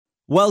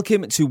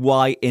Welcome to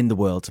Why in the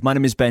World. My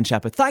name is Ben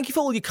Shepherd. Thank you for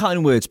all your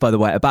kind words, by the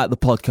way, about the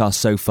podcast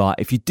so far.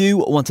 If you do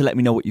want to let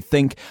me know what you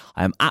think,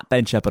 I am at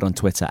Ben Shepherd on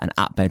Twitter and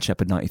at Ben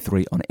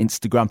Shepherd93 on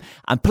Instagram.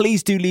 And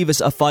please do leave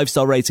us a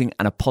 5-star rating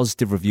and a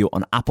positive review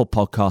on Apple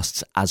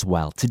Podcasts as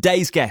well.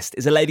 Today's guest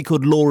is a lady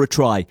called Laura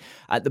Try.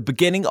 At the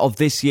beginning of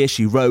this year,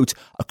 she rowed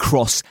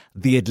across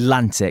the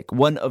Atlantic,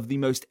 one of the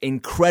most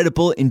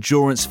incredible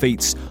endurance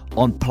feats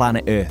on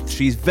planet Earth.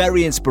 She's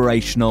very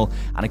inspirational,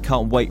 and I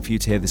can't wait for you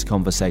to hear this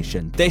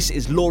conversation. This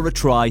is Laura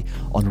Try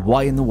on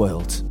Why in the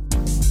World.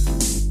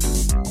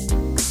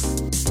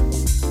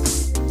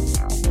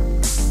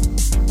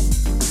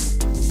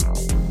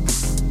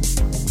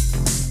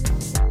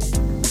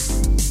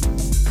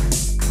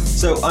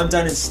 So I'm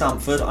down in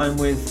Stamford. I'm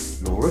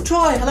with Laura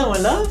Try. Hello, my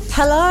love.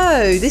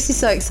 Hello. This is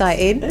so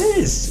exciting. It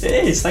is.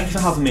 Thank you for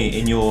having me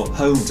in your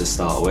home to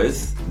start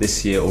with.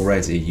 This year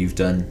already, you've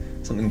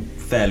done something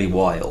fairly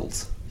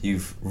wild.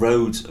 You've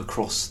rowed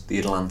across the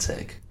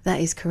Atlantic.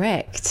 That is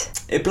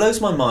correct. It blows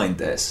my mind,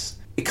 this.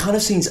 It kind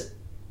of seems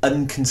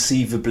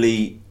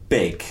unconceivably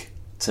big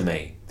to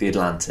me, the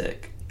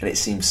Atlantic, and it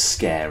seems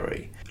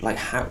scary. Like,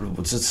 how?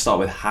 To start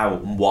with, how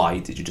and why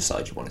did you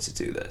decide you wanted to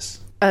do this?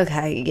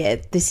 Okay, yeah,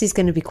 this is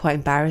going to be quite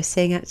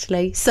embarrassing,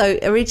 actually. So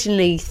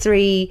originally,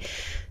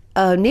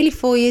 nearly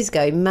 4 years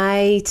ago,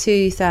 May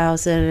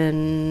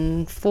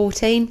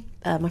 2014,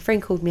 my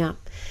friend called me up,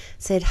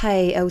 said,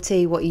 "Hey,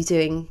 LT, what are you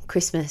doing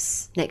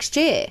Christmas next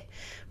year?"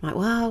 I'm like,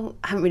 well,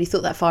 I haven't really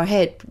thought that far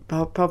ahead,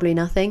 probably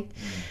nothing.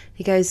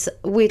 He goes,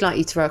 "We'd like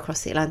you to row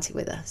across the Atlantic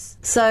with us."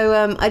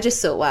 So I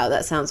just thought, wow,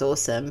 that sounds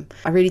awesome.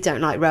 I really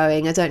don't like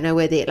rowing. I don't know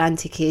where the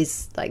Atlantic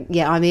is. Like,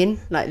 yeah, I'm in.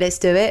 Like, let's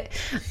do it.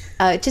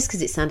 Just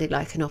because it sounded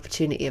like an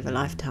opportunity of a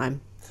lifetime.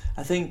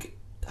 I think,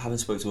 having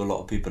spoken to a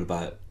lot of people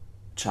about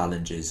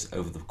challenges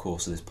over the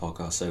course of this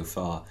podcast so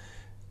far,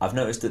 I've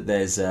noticed that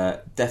there's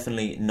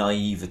definitely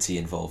naivety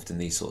involved in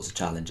these sorts of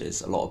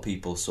challenges. A lot of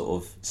people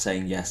sort of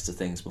saying yes to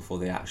things before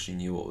they actually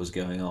knew what was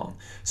going on.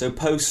 So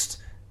post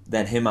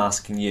then him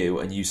asking you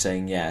and you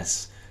saying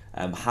yes,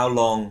 how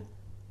long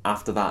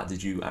after that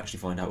did you actually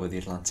find out where the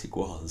Atlantic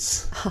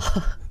was?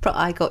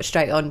 I got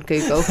straight on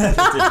Google.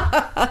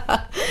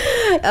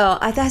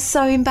 That's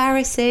so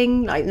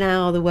embarrassing. Like,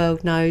 now the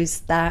world knows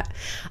that.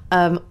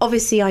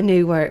 Obviously I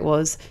knew where it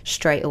was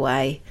straight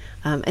away.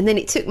 And then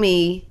it took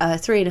me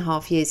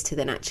 3.5 years to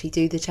then actually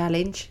do the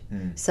challenge.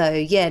 So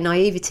yeah,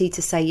 naivety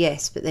to say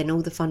yes, but then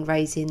all the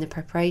fundraising, the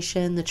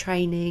preparation, the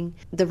training,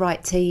 the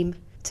right team.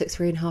 Took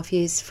 3.5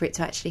 years for it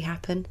to actually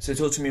happen. So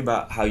talk to me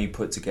about how you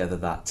put together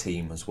that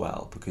team as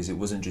well, because it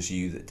wasn't just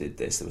you that did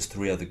this. There was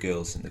 3 other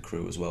girls in the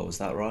crew as well. Was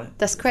that right?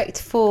 That's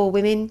correct. 4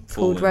 women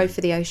called Row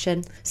for the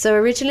Ocean. So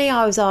originally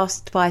I was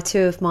asked by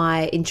 2 of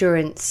my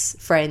endurance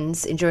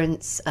friends,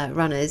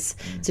 runners,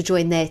 to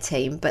join their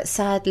team. But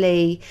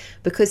sadly,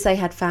 because they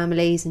had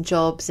families and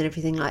jobs and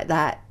everything like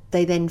that,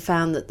 they then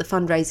found that the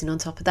fundraising on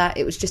top of that,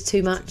 it was just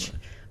too much.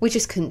 We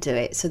just couldn't do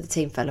it, so the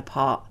team fell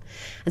apart.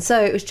 And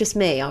so it was just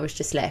me, I was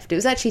just left. It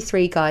was actually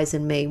 3 guys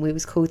and me. We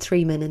was called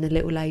 3 men and a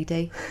little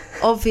lady.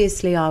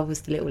 Obviously, I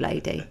was the little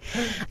lady.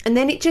 And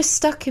then it just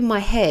stuck in my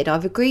head.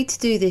 I've agreed to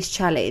do this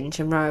challenge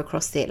and row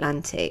across the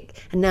Atlantic,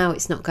 and now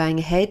it's not going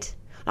ahead.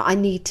 I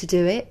need to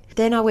do it.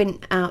 Then I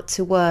went out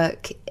to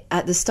work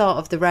at the start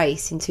of the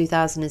race in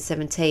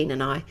 2017,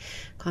 and I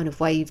kind of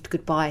waved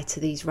goodbye to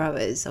these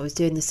rowers. I was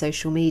doing the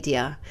social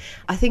media.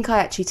 I think I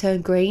actually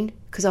turned green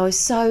because I was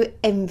so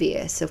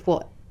envious of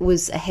what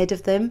was ahead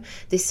of them,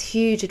 this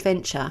huge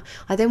adventure.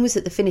 I then was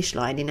at the finish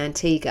line in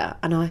Antigua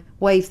and I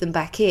waved them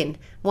back in.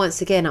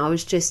 Once again, I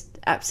was just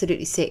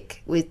absolutely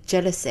sick with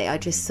jealousy. I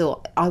just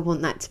thought, I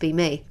want that to be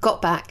me.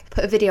 Got back,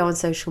 put a video on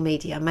social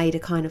media, made a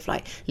kind of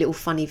like little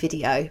funny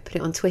video, put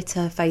it on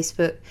Twitter,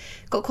 Facebook,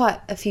 got quite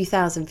a few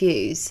thousand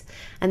views.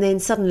 And then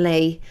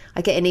suddenly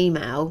I get an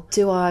email,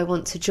 do I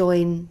want to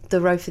join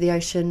the Row for the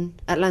Ocean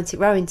Atlantic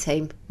rowing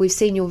team? We've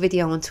seen your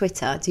video on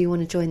Twitter, do you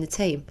want to join the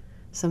team?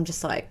 So I'm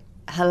just like,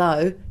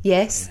 hello,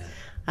 yes. Yeah.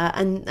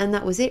 And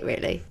that was it,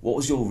 really. What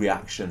was your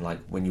reaction like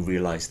when you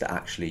realised that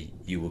actually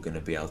you were going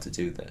to be able to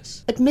do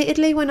this?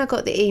 Admittedly, when I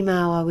got the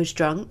email, I was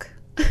drunk.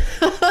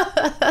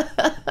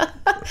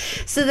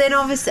 So then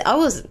obviously I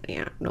wasn't,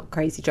 not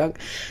crazy drunk.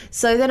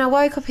 So then I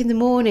woke up in the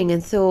morning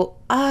and thought,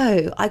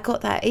 oh, I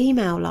got that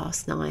email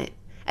last night.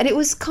 And it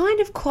was kind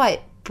of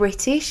quite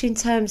British in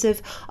terms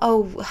of,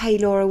 oh, hey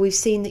Laura, we've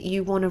seen that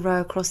you want to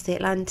row across the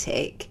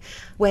Atlantic.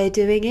 We're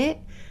doing it.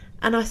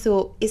 And I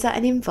thought, is that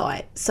an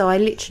invite? So I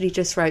literally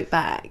just wrote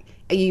back,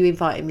 are you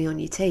inviting me on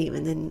your team?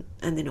 And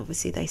then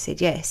obviously they said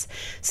yes.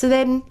 So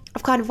then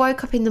I've kind of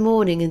woke up in the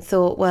morning and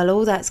thought, well,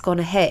 all that's gone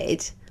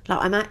ahead. Like,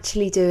 I'm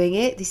actually doing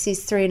it. This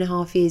is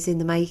 3.5 years in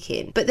the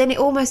making. But then it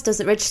almost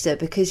doesn't register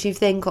because you've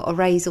then got to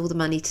raise all the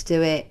money to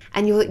do it.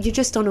 And you're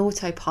just on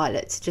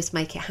autopilot to just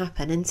make it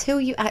happen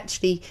until you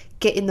actually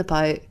get in the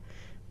boat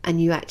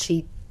and you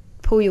actually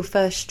pull your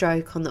first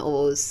stroke on the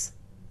oars.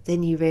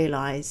 Then you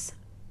realise,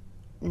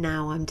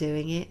 now I'm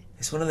doing it.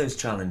 It's one of those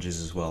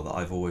challenges as well that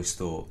I've always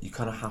thought you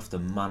kind of have to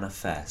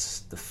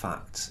manifest the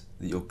fact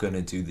that you're going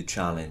to do the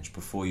challenge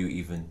before you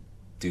even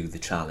do the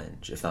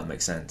challenge, if that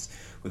makes sense.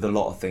 With a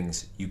lot of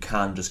things, you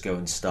can just go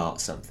and start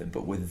something,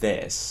 but with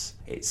this,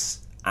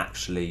 it's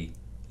actually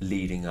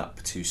leading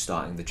up to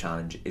starting the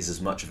challenge is as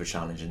much of a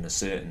challenge in a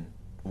certain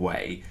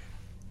way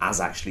as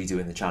actually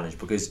doing the challenge,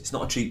 because it's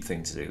not a cheap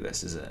thing to do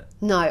this, is it?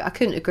 No, I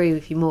couldn't agree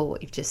with you more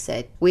what you've just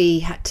said. We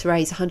had to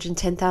raise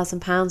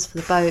 £110,000 for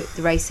the boat,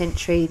 the race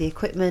entry, the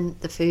equipment,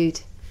 the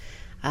food,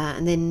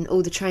 and then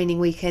all the training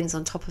weekends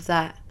on top of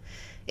that.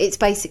 It's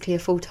basically a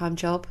full-time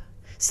job.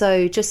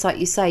 So just like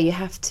you say, you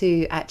have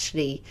to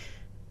actually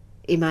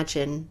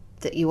imagine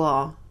that you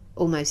are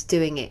almost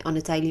doing it on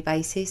a daily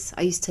basis.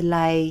 I used to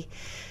lay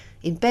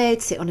in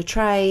bed, sit on a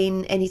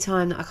train, any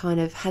time that I kind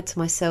of had to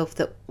myself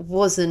that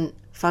wasn't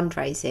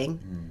fundraising,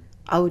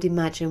 I would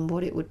imagine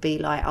what it would be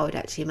like. I would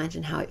actually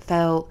imagine how it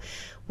felt,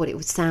 what it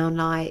would sound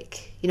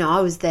like. You know,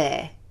 I was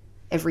there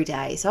every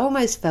day. So I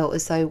almost felt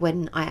as though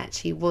when I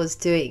actually was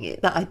doing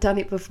it, that I'd done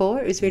it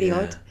before. It was really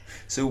odd.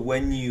 So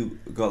when you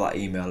got that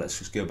email, let's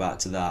just go back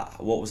to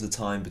that. What was the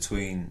time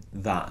between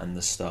that and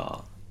the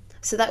start?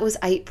 So that was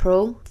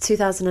April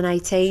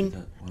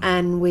 2018,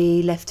 and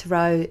we left to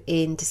row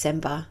in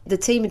December. The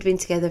team had been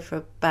together for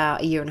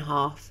about a year and a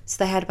half,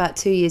 so they had about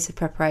 2 years of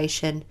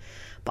preparation.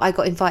 But I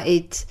got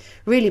invited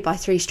really by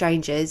 3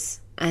 strangers,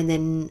 and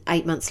then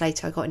 8 months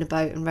later I got in a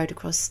boat and rowed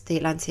across the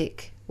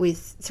Atlantic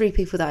with 3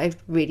 people that I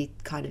really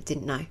kind of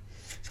didn't know.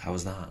 How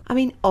was that? I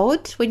mean,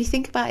 odd. When you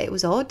think about it, it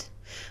was odd.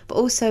 But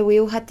also we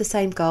all had the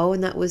same goal,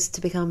 and that was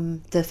to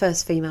become the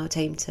first female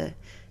team to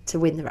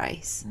win the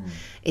race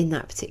in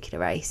that particular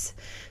race.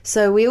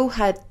 So we all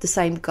had the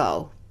same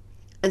goal.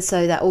 And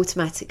so that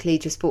automatically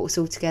just brought us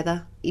all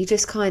together. You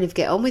just kind of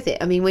get on with it.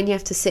 I mean, when you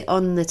have to sit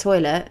on the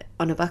toilet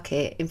on a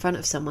bucket in front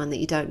of someone that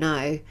you don't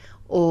know,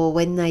 or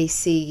when they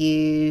see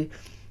you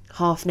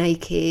half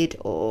naked,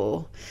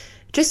 or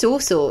just all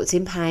sorts,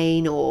 in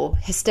pain or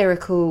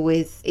hysterical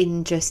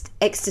in just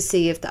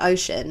ecstasy of the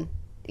ocean,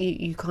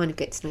 you kind of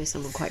get to know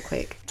someone quite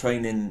quick.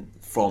 Training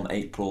from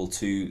April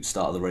to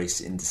start the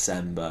race in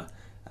December,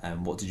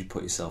 what did you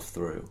put yourself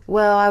through?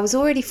 Well, I was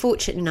already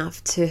fortunate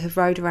enough to have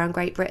rowed around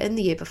Great Britain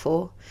the year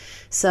before.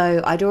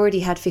 So I'd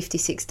already had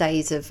 56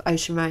 days of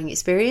ocean rowing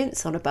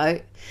experience on a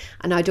boat,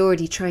 and I'd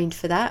already trained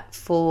for that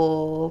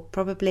for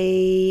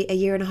probably a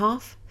year and a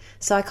half.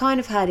 So I kind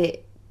of had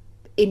it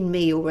in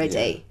me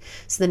already. Yeah.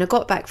 So then I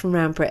got back from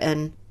round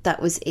Britain.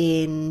 That was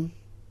in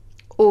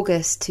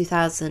August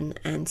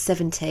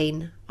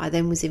 2017. I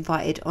then was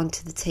invited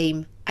onto the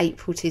team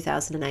April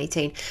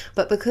 2018,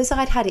 but because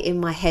I'd had it in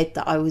my head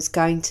that I was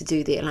going to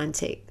do the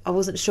Atlantic, I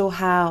wasn't sure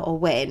how or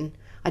when.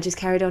 I just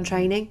carried on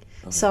training.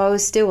 Okay. So I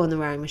was still on the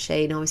rowing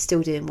machine, I was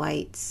still doing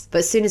weights, but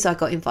as soon as I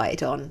got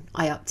invited on,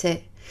 I upped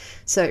it.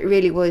 So it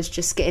really was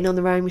just getting on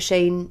the rowing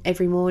machine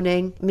every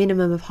morning,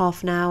 minimum of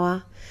half an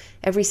hour.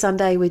 Every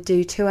Sunday we'd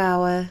do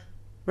 2-hour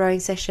rowing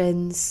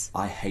sessions.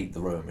 I hate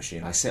the rowing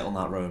machine. I sit on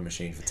that rowing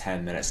machine for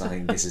 10 minutes and I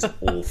think this is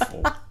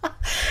awful.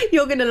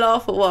 You're going to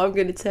laugh at what I'm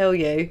going to tell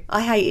you.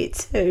 I hate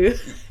it too.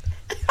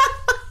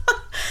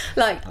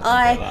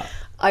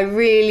 I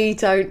really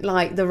don't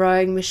like the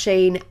rowing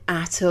machine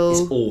at all.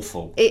 It's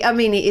awful. It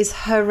is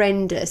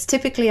horrendous.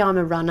 Typically, I'm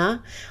a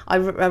runner. I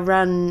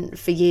run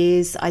for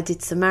years. I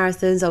did some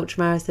marathons,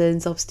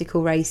 ultramarathons,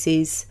 obstacle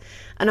races.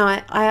 And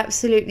I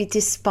absolutely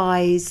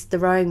despise the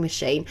rowing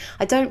machine.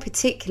 I don't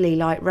particularly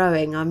like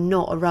rowing. I'm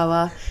not a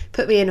rower.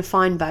 Put me in a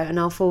fine boat and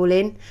I'll fall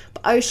in.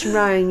 But ocean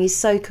rowing is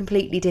so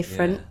completely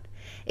different. Yeah.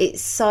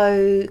 It's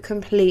so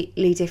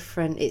completely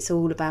different. It's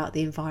all about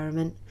the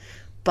environment.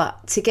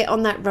 But to get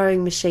on that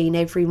rowing machine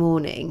every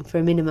morning for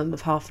a minimum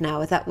of half an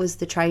hour, that was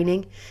the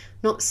training.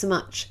 Not so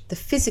much the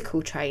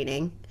physical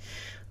training,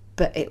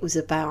 but it was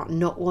about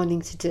not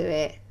wanting to do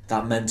it.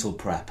 That mental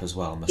prep as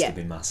well must have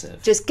been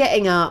massive. Just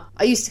getting up.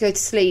 I used to go to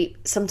sleep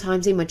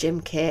sometimes in my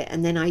gym kit,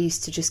 and then I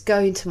used to just go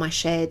into my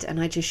shed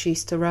and I just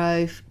used to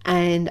row.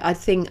 And I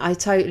think I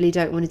totally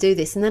don't want to do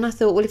this. And then I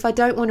thought, well, if I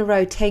don't want to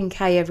row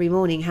 10k every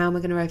morning, how am I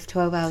going to row for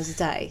 12 hours a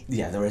day?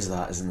 Yeah, there is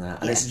that, isn't there?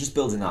 And it's just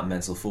building that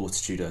mental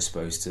fortitude, I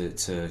suppose,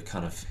 to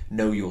kind of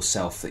know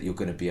yourself that you're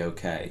going to be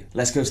okay.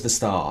 Let's go to the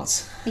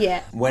start.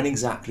 Yeah. When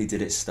exactly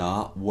did it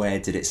start? Where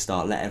did it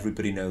start? Let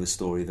everybody know the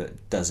story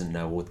that doesn't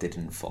know or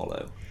didn't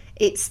follow.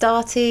 It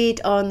started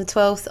on the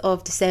 12th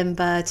of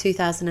December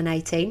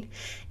 2018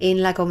 in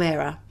La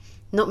Gomera.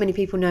 Not many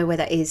people know where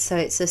that is. So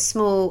it's a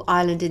small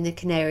island in the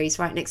Canaries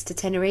right next to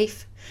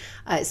Tenerife.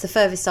 It's the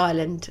furthest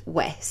island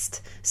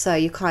west. So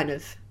you're kind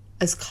of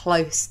as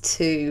close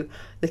to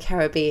the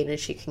Caribbean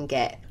as you can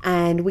get.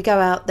 And we go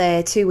out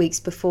there 2 weeks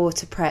before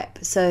to prep.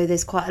 So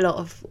there's quite a lot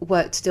of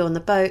work to do on the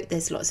boat.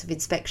 There's lots of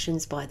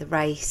inspections by the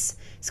race.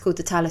 It's called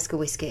the Talisker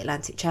Whisky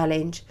Atlantic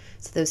Challenge.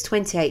 So there was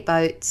 28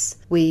 boats.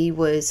 We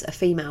was a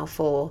female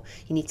 4.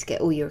 You need to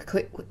get all your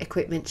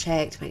equipment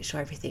checked, make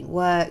sure everything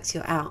works.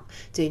 You're out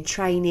doing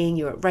training,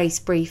 you're at race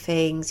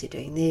briefings, you're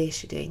doing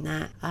this, you're doing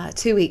that.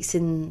 2 weeks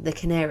in the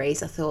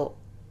Canaries, I thought,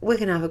 we're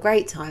going to have a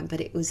great time,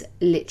 but it was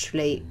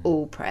literally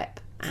all prep.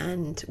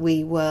 And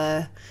we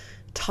were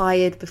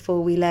tired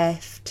before we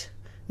left,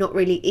 not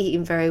really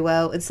eating very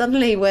well, and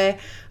suddenly we're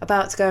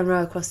about to go and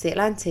row across the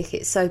Atlantic.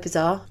 It's so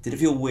bizarre. Did it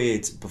feel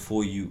weird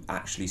before you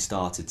actually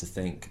started to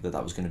think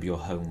that was going to be your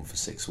home for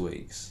 6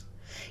 weeks?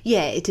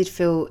 Yeah, it did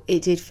feel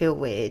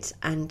weird,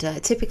 and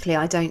typically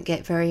I don't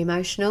get very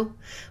emotional,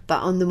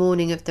 but on the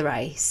morning of the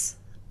race,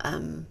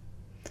 I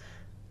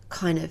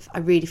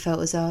really felt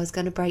as though I was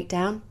going to break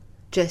down.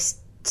 Just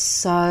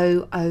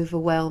so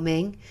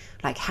overwhelming,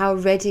 like how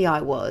ready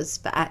I was,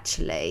 but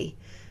actually,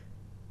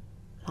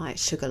 like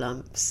sugar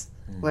lumps.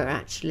 We're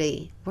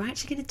actually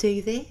going to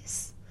do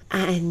this,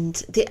 and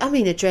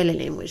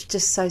adrenaline was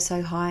just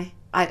so high.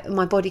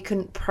 My body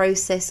couldn't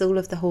process all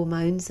of the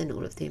hormones and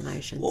all of the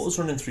emotions. What was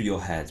running through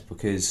your head?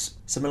 Because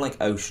something like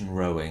ocean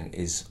rowing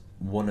is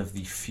one of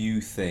the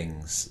few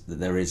things that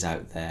there is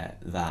out there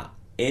that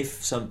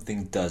if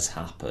something does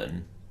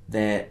happen,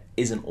 there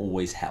isn't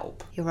always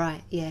help. You're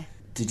right, yeah.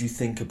 Did you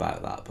think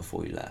about that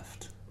before you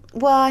left?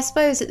 Well, I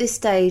suppose at this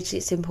stage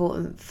it's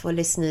important for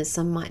listeners.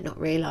 Some might not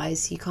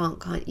realise you can't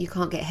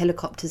get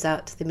helicopters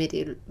out to the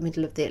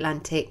middle of the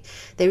Atlantic.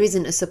 There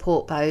isn't a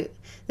support boat.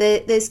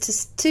 There's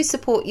just 2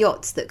 support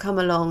yachts that come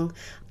along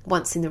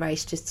once in the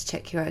race just to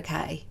check you're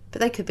okay.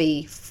 But they could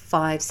be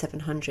 500,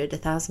 700,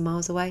 1,000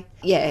 miles away.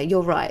 Yeah,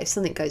 you're right. If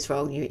something goes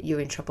wrong, you're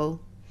in trouble.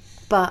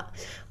 But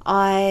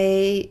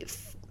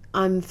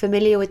I'm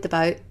familiar with the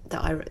boat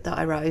that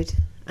I rowed,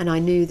 and I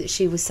knew that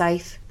she was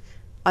safe.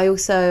 I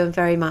also am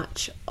very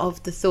much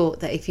of the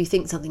thought that if you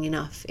think something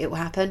enough, it will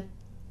happen.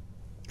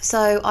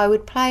 So I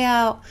would play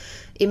out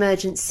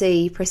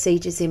emergency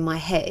procedures in my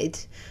head,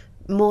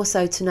 more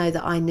so to know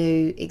that I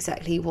knew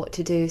exactly what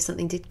to do if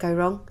something did go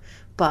wrong.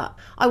 But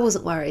I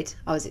wasn't worried.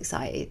 I was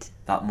excited.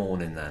 That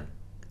morning then?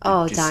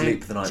 Don't.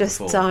 Sleep the night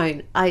before?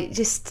 Don't. I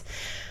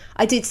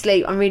did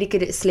sleep. I'm really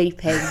good at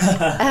sleeping.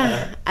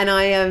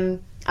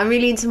 And I'm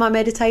really into my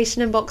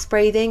meditation and box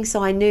breathing,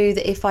 so I knew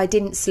that if I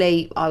didn't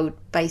sleep, I would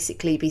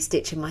basically be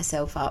stitching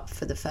myself up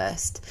for the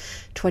first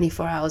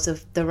 24 hours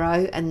of the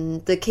row.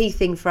 And the key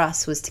thing for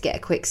us was to get a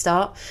quick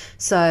start.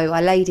 So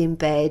I laid in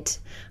bed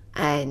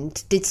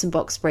and did some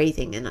box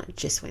breathing, and I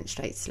just went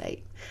straight to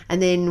sleep.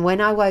 And then when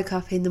I woke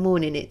up in the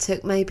morning, it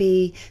took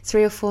maybe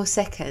 3 or 4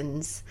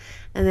 seconds,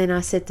 and then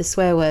I said the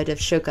swear word of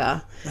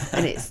sugar,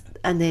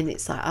 and then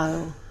it's like,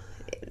 oh,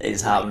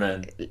 it's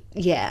happening.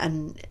 Yeah,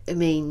 and I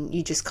mean,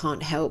 you just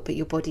can't help but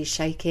your body's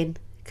shaking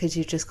because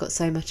you've just got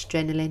so much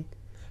adrenaline.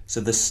 So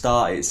the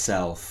start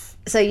itself...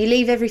 So you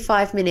leave every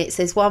 5 minutes.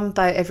 There's one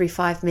boat every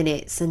 5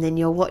 minutes, and then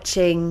you're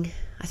watching...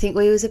 I think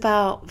we was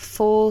about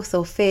 4th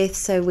or 5th,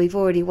 so we've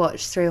already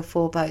watched 3 or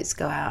 4 boats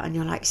go out, and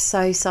you're like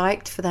so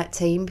psyched for that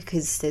team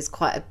because there's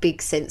quite a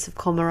big sense of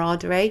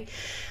camaraderie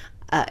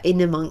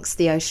in amongst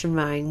the ocean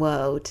rowing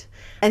world.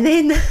 And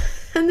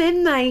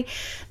then they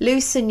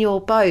loosen your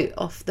boat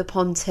off the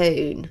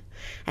pontoon,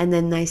 and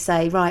then they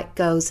say, right,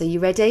 girls, are you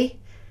ready?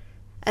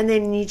 And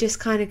then you just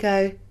kind of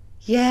go,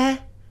 yeah.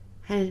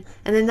 And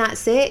then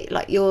that's it.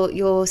 Like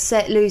you're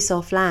set loose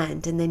off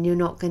land, and then you're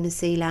not going to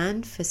see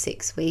land for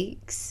 6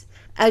 weeks.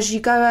 As you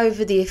go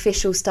over the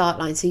official start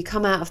line, so you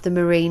come out of the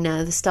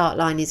marina, the start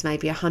line is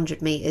maybe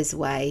 100 metres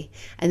away,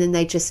 and then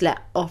they just let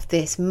off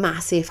this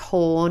massive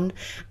horn,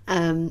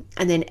 and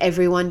then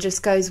everyone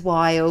just goes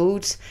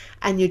wild,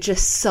 and you're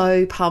just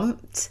so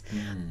pumped.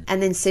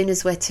 And then as soon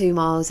as we're 2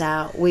 miles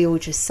out, we all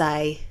just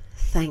say,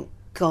 thank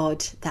God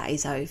that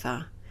is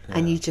over. Yeah.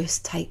 And you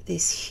just take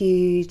this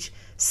huge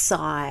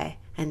sigh,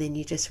 and then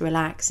you just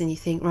relax and you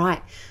think,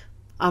 right,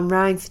 I'm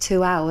rowing for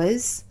 2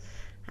 hours,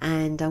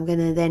 and I'm going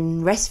to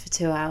then rest for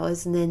 2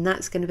 hours, and then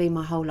that's going to be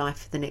my whole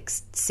life for the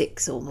next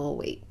 6 or more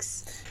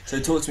weeks. So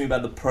talk to me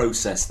about the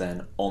process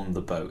then on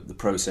the boat, the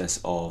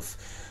process of,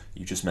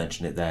 you just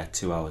mentioned it there,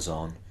 2 hours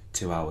on,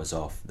 2 hours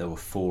off. There were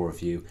 4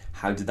 of you.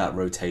 How did that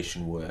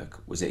rotation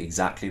work? Was it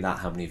exactly that?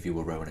 How many of you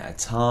were rowing at a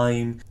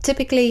time?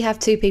 Typically you have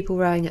 2 people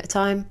rowing at a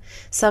time.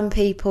 Some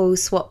people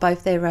swap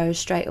both their rowers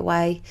straight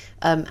away,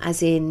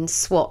 as in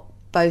swap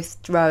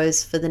both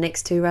rowers for the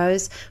next 2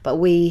 rows, but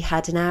we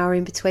had an hour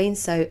in between,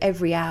 so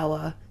every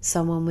hour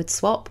someone would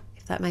swap,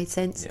 if that made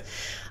sense.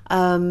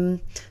 Yeah.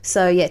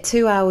 So yeah,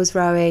 2 hours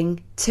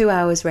rowing, 2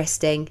 hours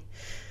resting.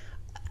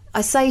 I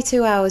say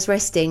 2 hours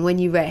resting. When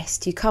you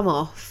rest, you come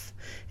off,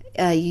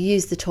 you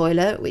use the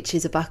toilet, which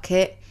is a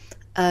bucket,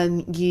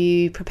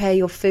 you prepare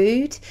your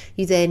food,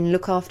 you then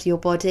look after your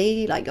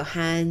body, like your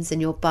hands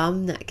and your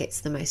bum. That gets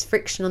the most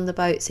friction on the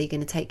boat, so you're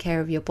going to take care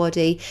of your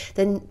body.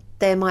 Then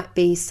there might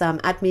be some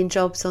admin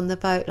jobs on the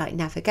boat, like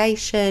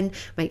navigation,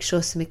 make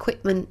sure some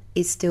equipment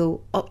is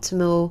still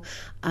optimal,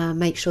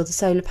 make sure the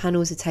solar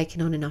panels are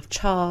taking on enough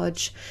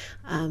charge,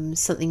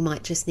 something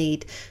might just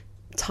need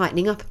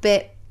tightening up a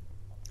bit.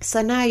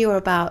 So now you're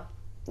about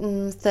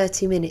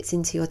 30 minutes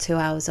into your 2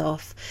 hours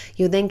off.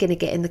 You're then going to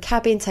get in the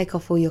cabin, take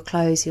off all your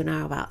clothes. You're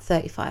now about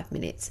 35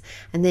 minutes,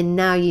 and then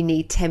now you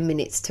need 10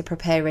 minutes to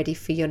prepare ready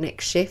for your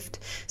next shift.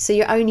 So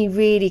you're only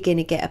really going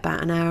to get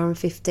about an hour and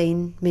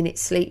 15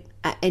 minutes sleep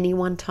at any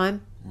one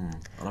time. And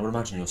I would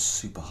imagine you're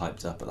super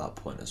hyped up at that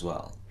point as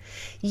well.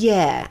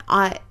 Yeah,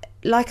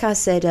 like I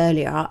said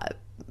earlier,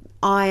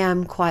 I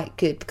am quite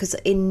good, because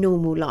in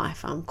normal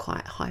life I'm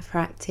quite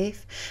hyperactive,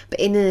 but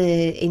in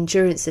an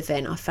endurance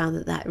event I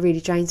found that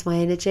really drains my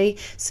energy.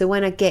 So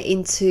when I get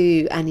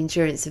into an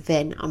endurance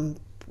event, I'm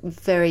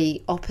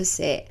very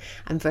opposite.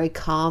 I'm very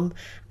calm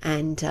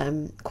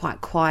and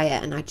quite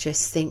quiet, and I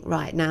just think,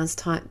 right, now's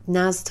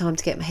the time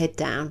to get my head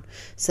down.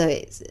 So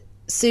as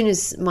soon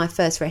as my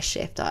first rest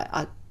shift,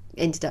 I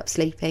ended up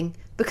sleeping,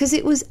 because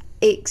it was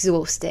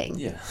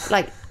exhausting.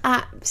 Like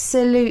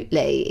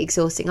absolutely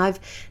exhausting.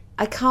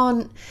 I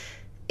can't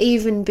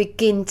even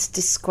begin to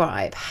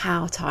describe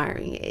how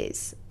tiring it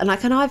is. And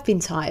I've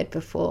been tired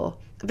before,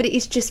 but it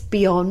is just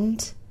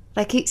beyond.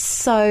 Like, it's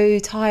so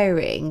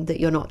tiring that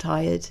you're not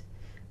tired.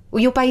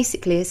 Well, you're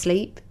basically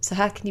asleep. So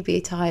how can you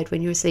be tired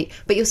when you're asleep?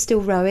 But you're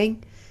still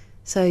rowing.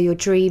 So you're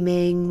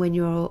dreaming when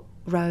you're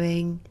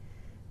rowing,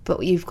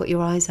 but you've got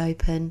your eyes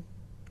open.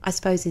 I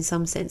suppose in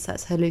some sense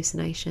that's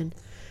hallucination.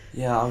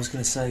 Yeah, I was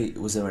going to say,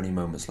 was there any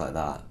moments like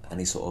that?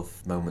 Any sort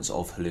of moments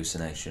of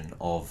hallucination,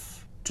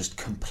 of just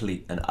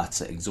complete and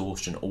utter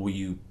exhaustion, or were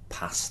you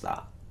past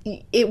that?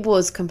 It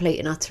was complete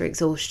and utter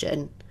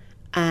exhaustion,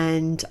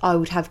 and I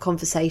would have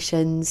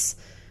conversations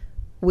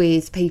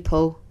with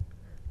people,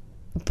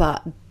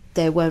 but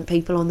there weren't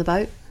people on the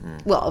boat.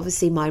 Well,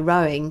 obviously my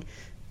rowing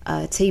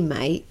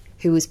teammate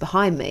who was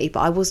behind me,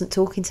 but I wasn't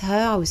talking to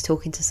her, I was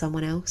talking to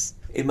someone else.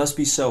 It must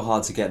be so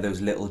hard to get those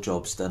little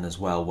jobs done as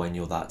well when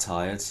you're that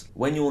tired.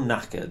 When you're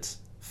knackered,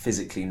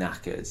 physically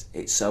knackered,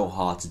 it's so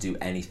hard to do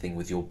anything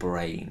with your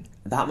brain.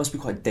 That must be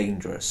quite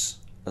dangerous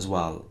as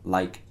well.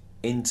 Like,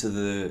 into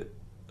the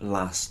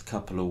last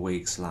couple of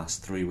weeks,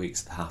 last 3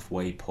 weeks, the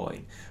halfway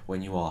point,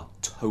 when you are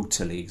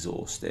totally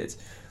exhausted,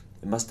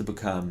 it must have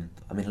become,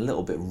 a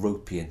little bit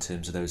ropey in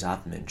terms of those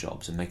admin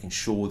jobs and making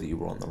sure that you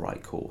were on the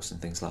right course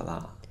and things like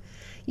that.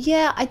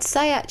 Yeah, I'd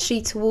say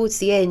actually towards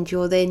the end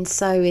you're then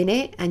so in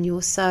it, and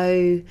you're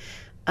so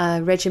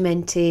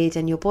regimented,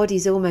 and your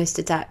body's almost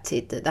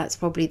adapted that's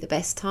probably the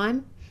best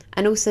time.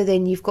 And also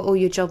then you've got all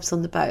your jobs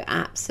on the boat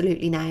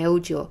absolutely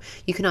nailed. You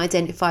can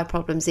identify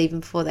problems even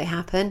before they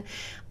happen.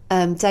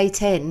 Day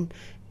 10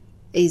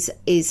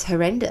 is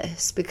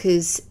horrendous,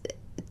 because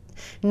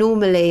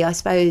normally I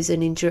suppose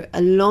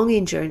a long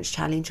endurance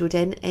challenge would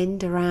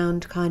end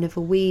around kind of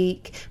a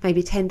week,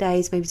 maybe 10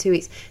 days, maybe 2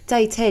 weeks.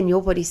 Day 10,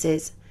 your body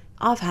says,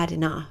 I've had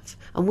enough.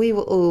 And we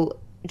were all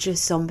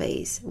just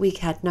zombies. We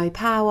had no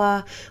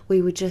power. We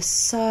were just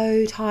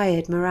so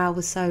tired. Morale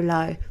was so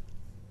low.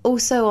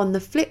 Also, on the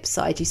flip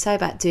side, you say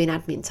about doing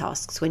admin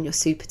tasks when you're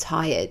super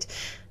tired.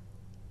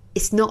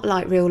 It's not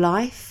like real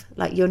life.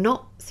 Like, you're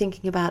not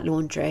thinking about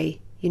laundry.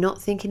 You're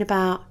not thinking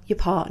about your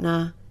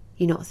partner.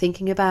 You're not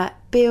thinking about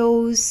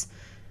bills,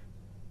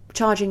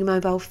 charging a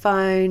mobile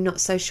phone,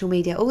 not social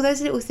media. All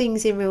those little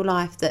things in real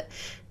life that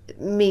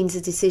means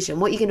a decision.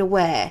 What you're going to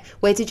wear,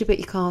 where did you put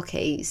your car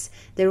keys?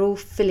 They're all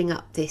filling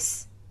up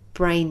this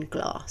brain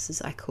glass,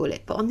 as I call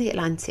it. But on the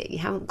Atlantic, you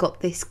haven't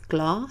got this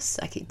glass.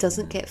 Like, it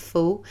doesn't get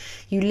full.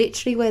 You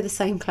literally wear the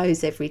same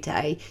clothes every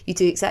day. You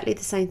do exactly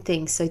the same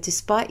thing. So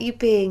despite you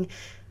being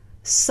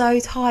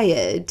so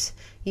tired,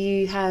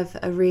 you have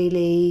a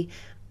really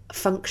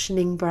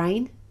functioning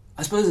brain.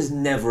 I suppose there's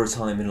never a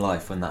time in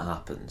life when that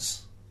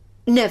happens.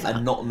 Never.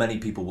 And not many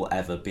people will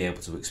ever be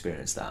able to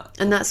experience that.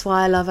 And that's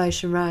why I love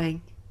ocean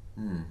rowing.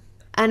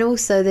 And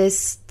also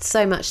there's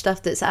so much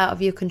stuff that's out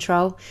of your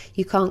control.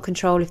 You can't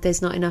control if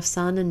there's not enough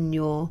sun and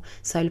your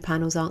solar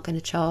panels aren't going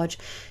to charge.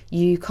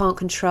 You can't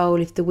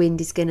control if the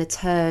wind is going to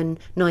turn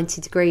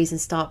 90 degrees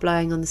and start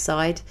blowing on the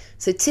side.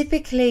 So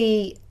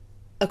typically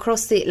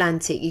across the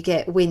Atlantic you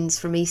get winds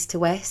from east to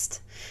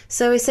west.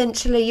 So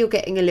essentially you're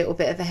getting a little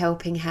bit of a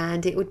helping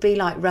hand. It would be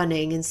like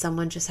running and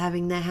someone just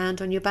having their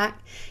hand on your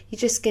back. You're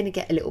just going to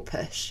get a little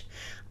push.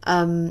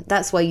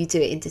 That's why you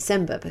do it in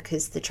December,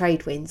 because the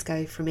trade winds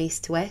go from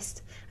east to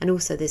west, and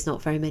also there's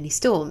not very many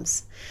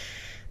storms.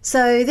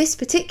 So this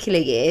particular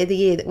year, the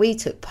year that we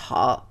took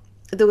part,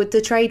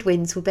 the trade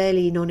winds were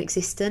barely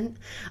non-existent.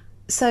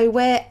 So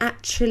we're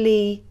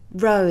actually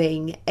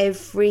rowing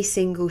every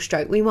single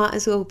stroke. We might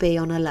as well be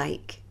on a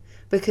lake,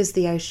 because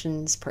the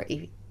ocean's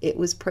it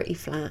was pretty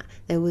flat.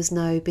 There was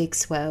no big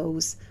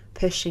swells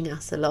pushing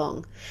us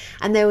along.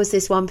 And there was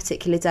this one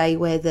particular day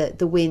where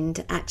the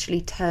wind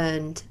actually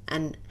turned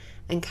and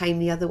came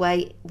the other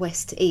way,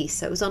 west to east.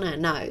 So it was on our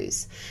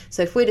nose.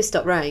 So if we'd have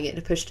stopped rowing, it'd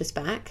have pushed us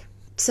back.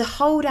 To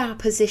hold our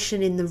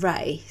position in the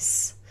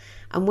race,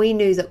 and we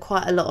knew that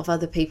quite a lot of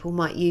other people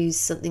might use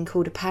something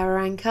called a power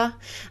anchor,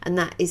 and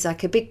that is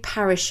like a big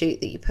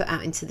parachute that you put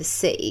out into the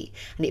sea,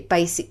 and it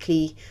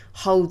basically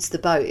holds the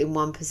boat in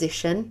one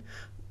position,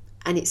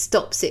 and it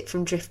stops it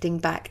from drifting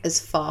back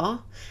as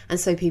far. And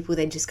so people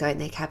then just go in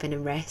their cabin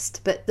and rest.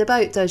 But the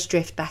boat does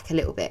drift back a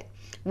little bit.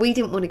 We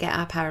didn't want to get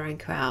our power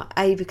anchor out,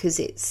 because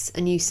it's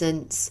a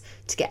nuisance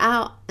to get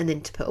out and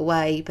then to put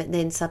away, but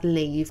then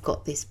suddenly you've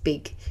got this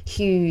big,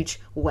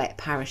 huge, wet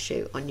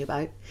parachute on your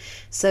boat.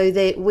 So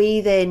we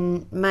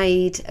then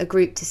made a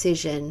group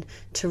decision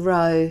to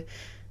row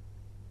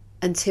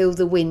until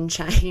the wind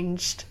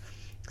changed.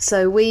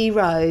 So we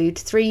rowed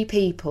 3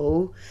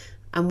 people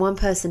and 1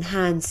 person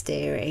hand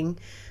steering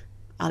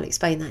I'll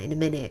explain that in a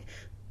minute,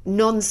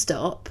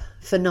 non-stop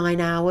for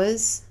 9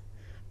 hours,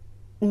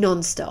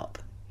 non-stop.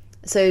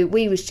 So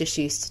we was just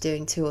used to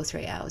doing 2 or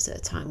 3 hours at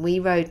a time. We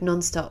rode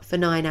non-stop for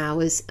 9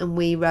 hours, and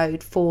we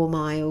rode 4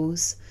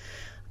 miles.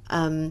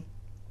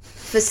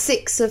 For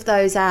 6 of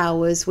those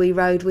hours, we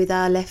rode with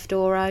our left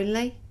door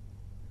only,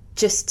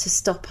 just to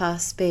stop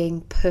us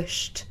being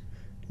pushed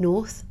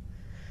north.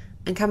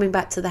 And coming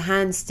back to the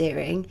hand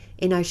steering,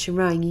 in ocean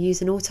rowing, you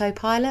use an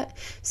autopilot,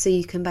 so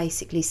you can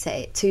basically set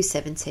it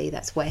 270,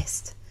 that's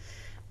west,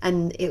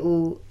 and it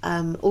will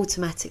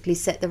automatically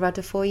set the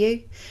rudder for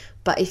you.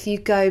 But if you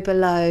go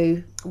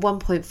below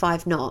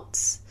 1.5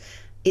 knots,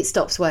 it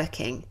stops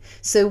working.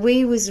 So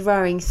we was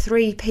rowing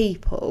 3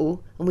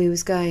 people, and we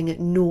was going at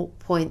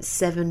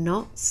 0.7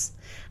 knots,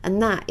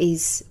 and that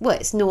is, well,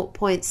 it's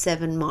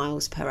 0.7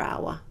 miles per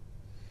hour.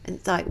 And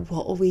it's like,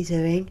 what are we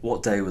doing?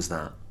 What day was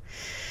that?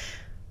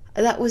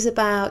 That was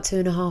about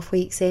 2.5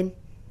 weeks in.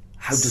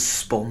 How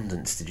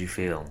despondent did you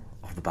feel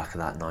off the back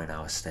of that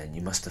 9-hour stint?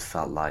 You must have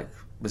felt like,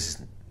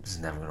 this is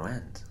never going to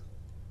end.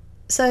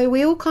 So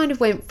we all kind of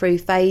went through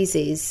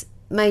phases.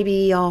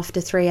 Maybe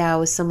after 3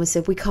 hours, someone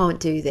said, we can't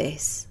do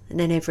this. And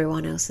then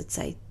everyone else would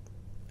say,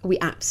 we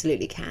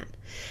absolutely can.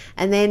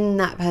 And then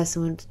that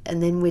person would,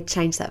 and then we'd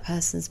change that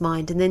person's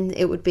mind. And then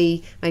it would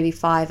be maybe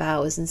 5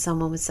 hours, and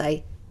someone would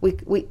say, we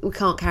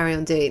can't carry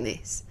on doing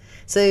this.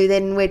 So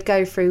then we'd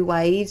go through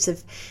waves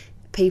of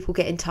people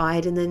getting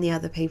tired, and then the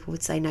other people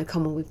would say, no,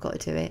 come on, we've got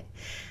to do it.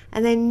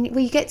 And then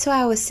you get to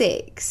hour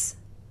 6,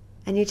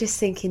 and you're just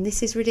thinking,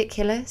 this is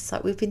ridiculous.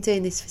 Like, we've been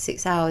doing this for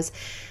 6 hours.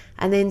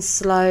 And then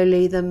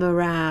slowly the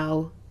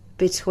morale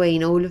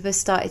between all of us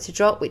started to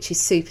drop, which is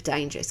super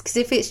dangerous. Because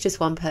if it's just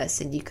one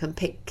person, you can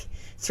pick,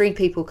 3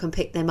 people can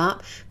pick them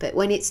up. But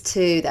when it's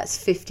 2,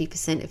 that's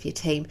 50% of your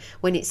team.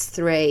 When it's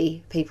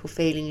 3 people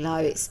feeling low,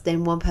 it's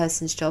then one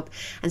person's job.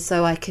 And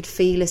so I could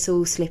feel us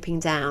all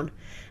slipping down.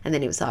 And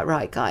then it was like,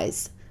 right,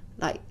 guys,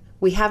 like,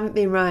 we haven't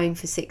been rowing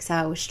for 6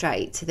 hours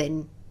straight to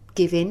then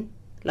give in.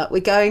 Like, we're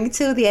going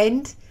till the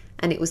end.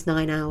 And it was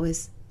 9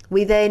 hours.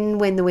 We then,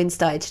 when the wind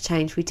started to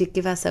change, we did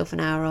give ourselves an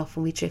hour off,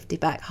 and we drifted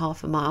back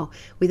half a mile.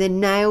 We then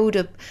nailed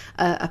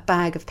a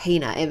bag of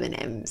peanut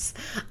M&Ms,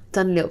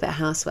 done a little bit of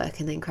housework,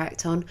 and then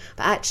cracked on.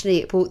 But actually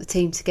it brought the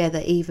team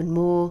together even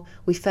more.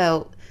 We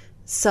felt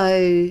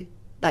so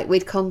like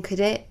we'd conquered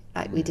it,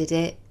 like we did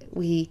it.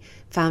 We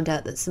found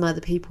out that some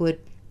other people had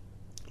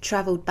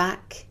travelled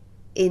back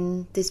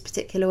in this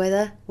particular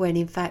weather, when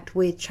in fact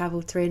we'd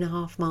travelled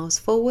 3.5 miles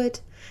forward.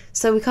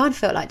 So we kind of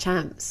felt like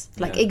champs,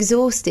 like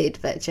exhausted,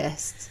 but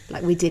just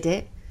like we did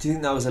it. Do you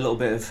think that was a little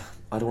bit of,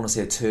 I don't want to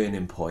say a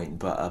turning point,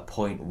 but a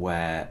point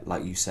where,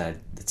 like you said,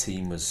 the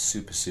team was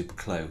super, super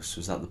close?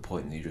 Was that the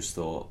point that you just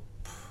thought,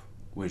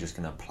 we're just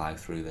going to plough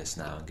through this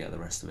now and get the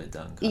rest of it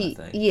done, kind of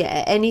thing?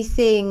 Yeah,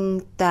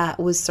 anything that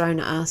was thrown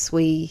at us,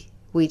 we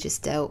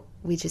just dealt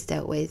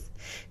with.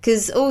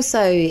 Because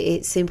also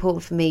it's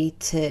important for me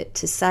to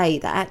say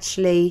that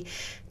actually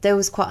there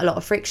was quite a lot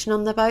of friction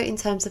on the boat in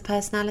terms of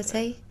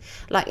personality.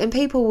 Like, and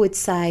people would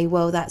say,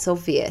 well, that's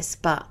obvious,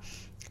 but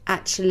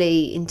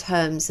actually in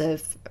terms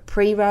of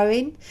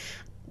pre-rowing,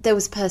 there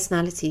was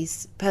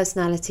personalities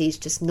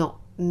just not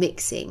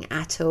mixing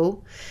at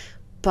all.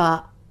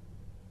 But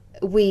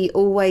we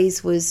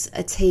always was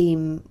a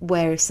team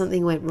where if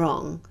something went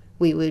wrong,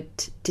 we would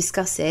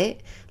discuss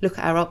it, look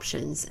at our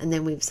options, and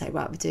then we would say,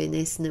 right, we're doing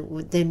this,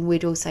 and then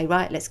we'd all say,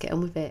 right, let's get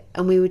on with it.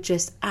 And we would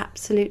just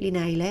absolutely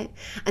nail it.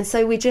 And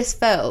so we just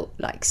felt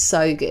like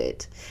so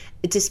good,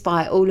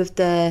 despite all of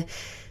the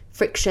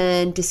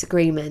friction,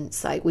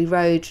 disagreements. Like, we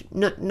rode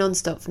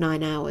non-stop for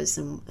 9 hours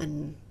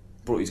and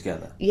brought you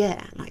together.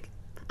 Yeah, like,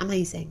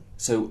 amazing.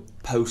 So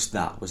post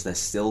that, was there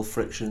still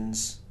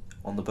frictions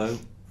on the boat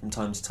from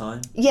time to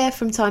time? Yeah,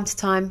 from time to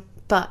time.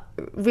 But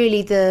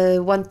really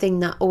the one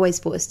thing that always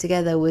brought us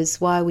together was,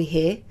 why are we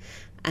here?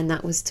 And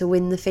that was to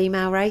win the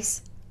female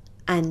race.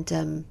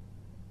 And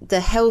the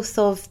health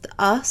of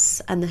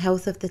us and the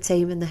health of the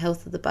team and the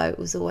health of the boat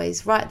was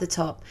always right at the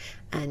top.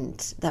 And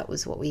that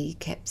was what we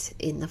kept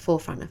in the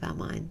forefront of our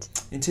mind.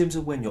 In terms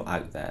of when you're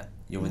out there,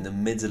 you're in the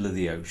middle of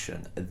the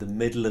ocean, at the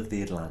middle of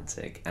the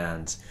Atlantic,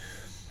 and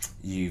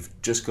you've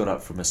just got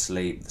up from a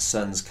sleep, the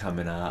sun's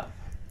coming up,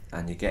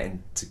 and you're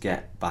getting to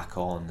get back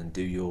on and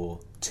do your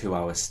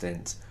 2-hour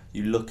stint.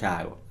 You look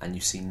out and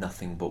you see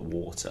nothing but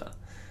water.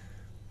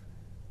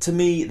 To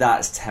me,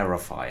 that's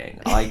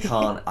terrifying. I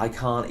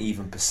can't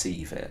even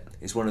perceive it.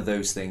 It's one of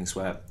those things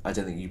where I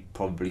don't think you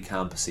probably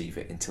can perceive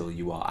it until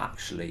you are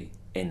actually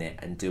in it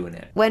and doing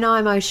it. When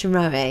I'm ocean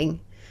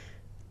rowing,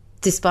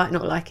 despite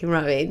not liking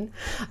rowing,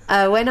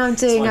 when I'm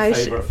doing it's my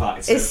ocean, favourite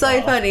fact it's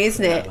so funny,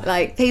 isn't it? Yeah.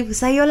 Like, people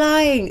say you're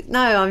lying. No,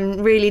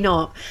 I'm really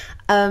not.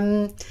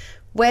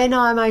 When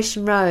I'm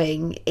ocean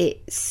rowing,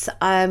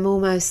 I'm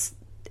almost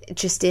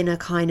just in a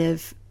kind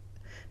of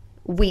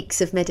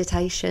weeks of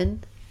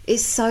meditation.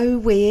 It's so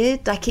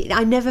weird. Like,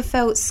 I never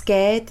felt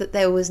scared that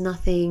there was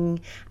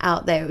nothing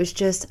out there. It was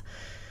just,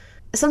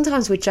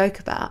 sometimes we joke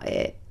about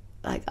it,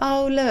 like,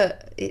 oh look,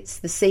 it's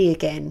the sea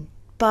again.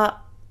 But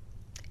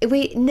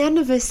none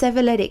of us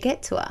ever let it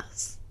get to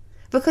us.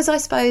 Because I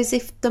suppose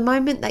if the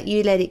moment that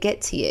you let it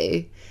get to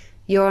you,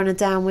 you're on a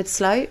downward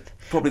slope.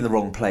 Probably in the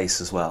wrong place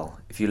as well,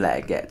 if you let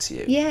it get to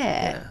you.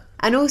 Yeah.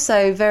 And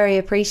also very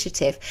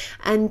appreciative.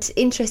 And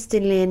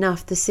interestingly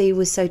enough, the sea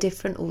was so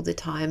different all the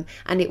time,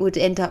 and it would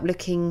end up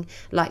looking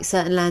like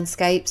certain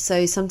landscapes.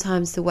 So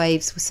sometimes the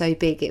waves were so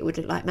big it would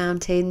look like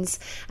mountains,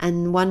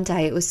 and one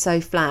day it was so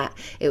flat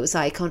it was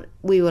like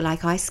we were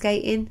like ice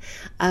skating.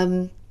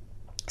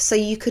 So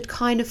you could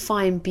kind of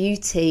find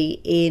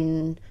beauty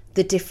in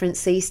the different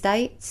sea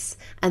states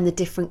and the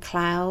different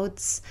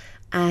clouds.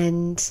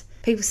 And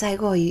people say,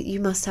 oh, you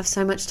must have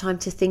so much time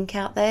to think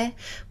out there.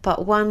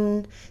 But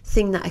one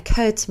thing that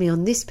occurred to me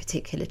on this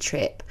particular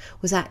trip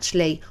was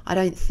actually, I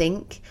don't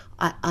think,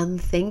 I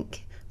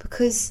unthink.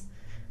 Because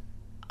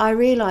I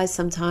realise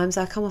sometimes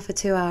I come off a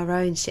 2-hour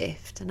rowing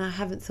shift and I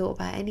haven't thought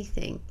about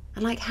anything.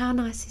 And like, how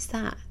nice is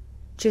that?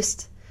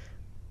 Just,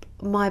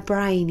 my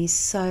brain is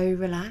so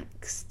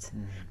relaxed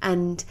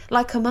and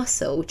like a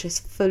muscle,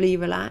 just fully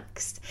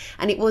relaxed.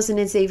 And it wasn't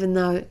as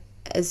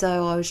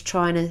though I was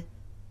trying to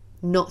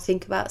not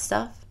think about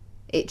stuff.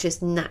 It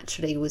just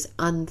naturally was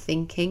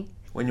unthinking.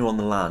 When you're on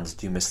the land,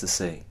 do you miss the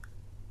sea?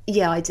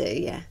 Yeah, I do.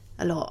 Yeah,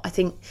 a lot. I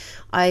think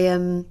I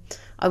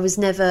was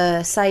never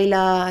a sailor.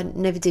 I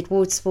never did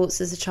water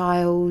sports as a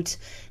child.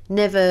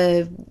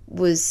 Never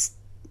was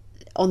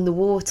on the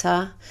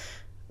water.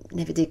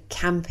 Never did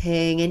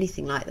camping,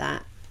 anything like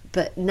that.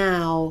 But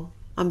now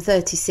I'm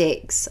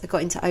 36. I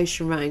got into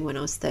ocean rowing when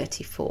I was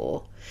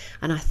 34,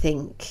 and I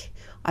think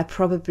I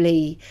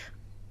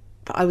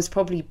was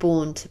probably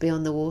born to be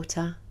on the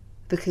water,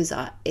 because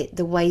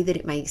the way that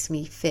it makes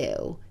me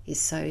feel is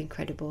so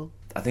incredible.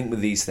 I think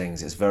with these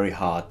things, it's very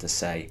hard to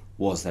say,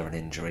 was there an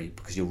injury?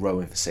 Because you're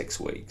rowing for 6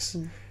 weeks.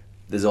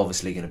 There's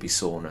obviously going to be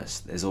soreness.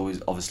 There's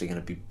always obviously going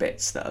to be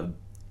bits that are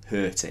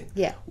hurting.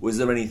 Yeah. Was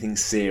there anything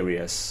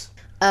serious?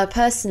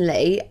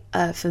 Personally,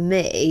 for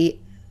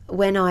me,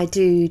 when I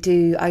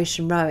do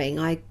ocean rowing,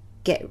 I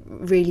get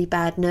really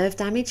bad nerve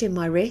damage in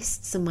my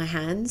wrists and my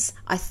hands.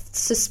 I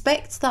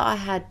suspect that I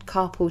had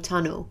carpal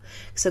tunnel,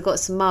 because I got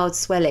some mild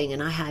swelling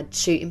and I had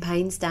shooting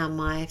pains down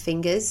my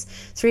fingers.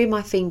 3 of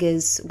my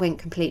fingers went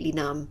completely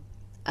numb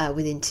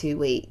within 2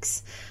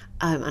 weeks,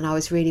 and I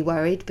was really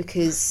worried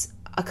because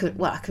I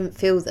couldn't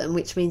feel them,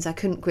 which means I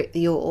couldn't grip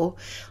the oar.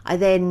 I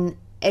then,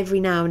 every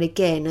now and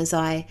again, as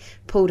I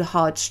pulled a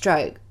hard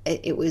stroke,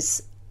 it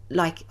was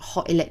like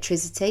hot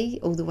electricity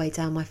all the way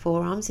down my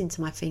forearms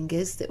into my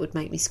fingers that would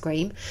make me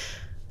scream.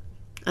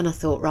 And I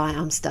thought, right,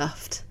 I'm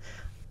stuffed.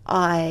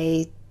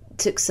 I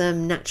took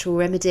some natural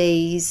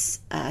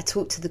remedies,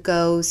 talked to the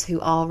girls who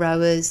are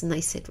rowers, and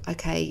they said,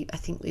 okay, I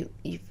think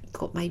you've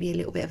got maybe a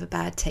little bit of a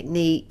bad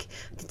technique.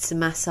 Did some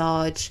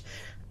massage,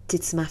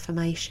 did some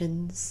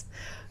affirmations.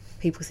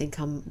 People think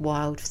I'm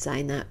wild for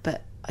saying that,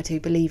 but I do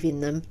believe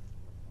in them.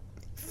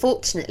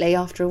 Fortunately,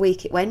 after a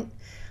week it went.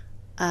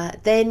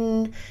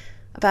 Then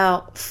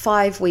about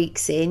 5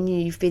 weeks in,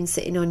 you've been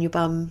sitting on your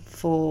bum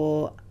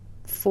for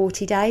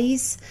 40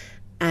 days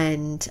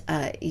and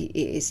it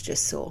is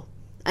just sore.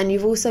 And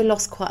you've also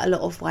lost quite a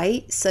lot of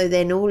weight, so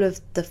then all of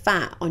the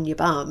fat on your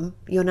bum,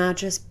 you're now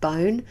just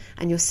bone,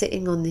 and you're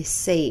sitting on this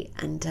seat,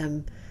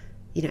 and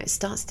it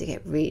starts to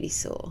get really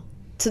sore,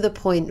 to the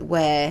point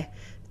where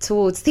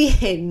towards the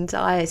end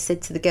I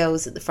said to the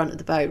girls at the front of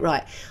the boat,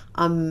 right,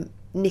 I'm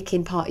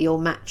nicking part of your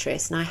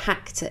mattress, and I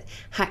hacked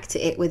at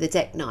it with a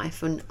deck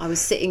knife, and I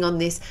was sitting on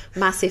this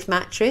massive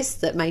mattress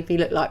that made me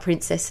look like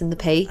Princess and the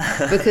Pea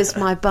because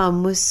my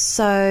bum was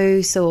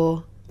so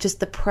sore, just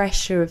the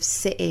pressure of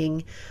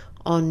sitting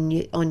on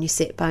your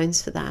sit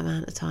bones for that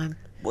amount of time.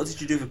 What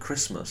did you do for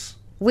Christmas?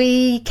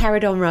 We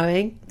carried on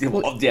rowing.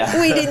 Yeah.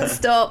 We didn't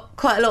stop.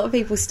 Quite a lot of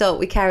people stopped.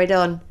 We carried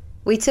on.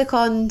 We took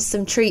on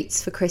some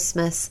treats for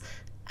Christmas,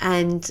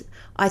 and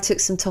I took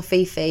some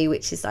toffee,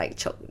 which is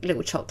like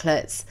little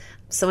chocolates.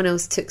 Someone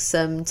else took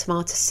some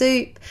tomato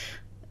soup.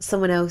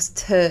 Someone else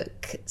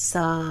took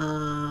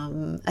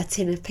a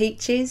tin of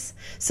peaches.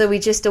 So we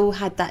just all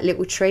had that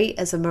little treat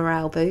as a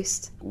morale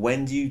boost.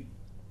 When do you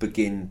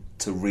begin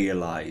to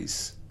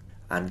realise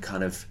and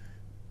kind of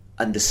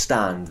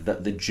understand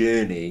that the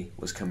journey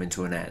was coming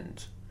to an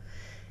end?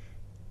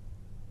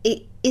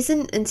 It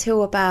isn't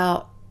until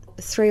about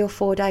 3 or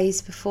 4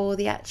 days before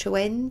the actual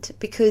end,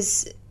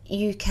 because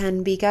you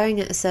can be going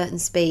at a certain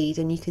speed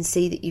and you can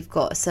see that you've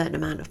got a certain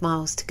amount of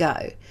miles to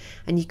go,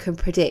 and you can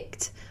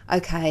predict,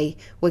 okay,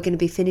 we're going to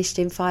be finished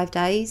in 5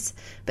 days,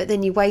 but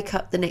then you wake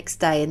up the next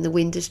day and the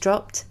wind has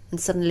dropped, and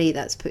suddenly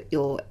that's put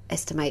your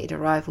estimated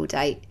arrival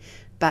date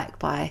back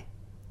by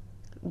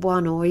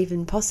 1 or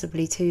even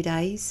possibly 2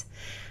 days.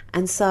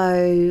 And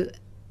so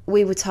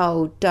we were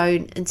told,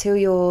 don't, until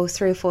you're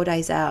 3 or 4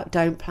 days out,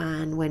 don't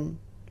plan when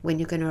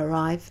you're going to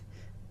arrive.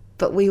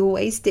 But we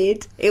always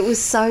did. It was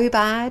so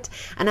bad.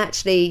 And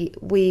actually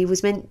we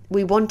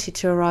wanted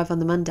to arrive on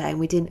the Monday, and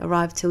we didn't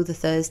arrive till the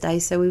Thursday,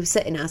 so we were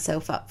setting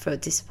ourselves up for a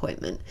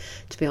disappointment,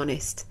 to be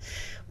honest.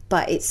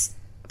 But it's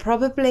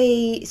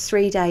probably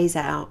 3 days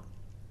out,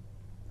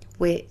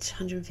 which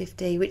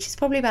is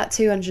probably about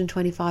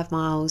 225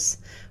 miles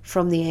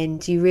from the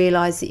end, you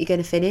realise that you're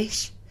going to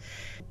finish.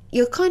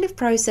 you're kind of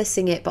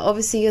processing it, but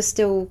obviously you're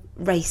still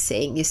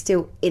racing, you're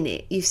still in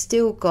it. You've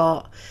still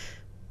got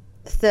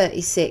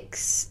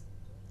 36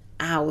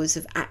 hours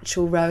of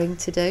actual rowing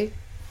to do.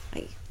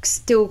 Like, you've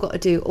still got to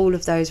do all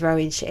of those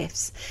rowing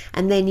shifts.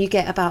 And then you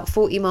get about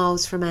 40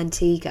 miles from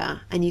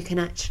Antigua and you can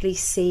actually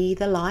see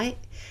the light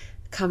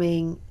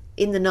coming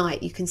in the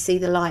night. You can see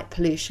the light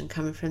pollution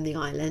coming from the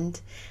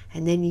island.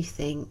 And then you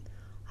think,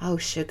 oh,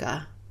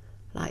 sugar,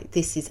 like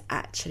this is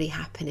actually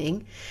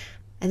happening.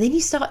 And then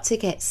you start to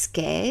get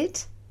scared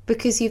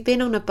because you've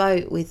been on a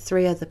boat with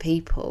 3 other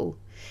people.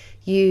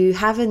 You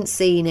haven't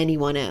seen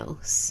anyone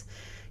else.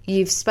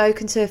 You've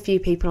spoken to a few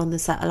people on the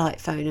satellite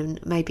phone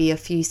and maybe a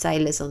few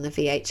sailors on the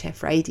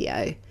VHF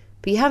radio.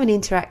 But you haven't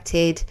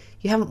interacted,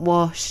 you haven't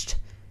washed,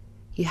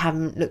 you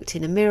haven't looked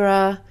in a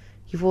mirror,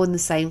 you've worn the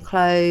same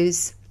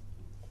clothes,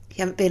 you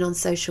haven't been on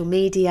social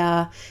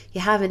media,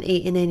 you haven't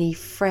eaten any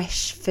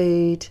fresh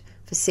food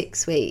for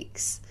 6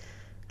 weeks.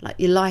 Like,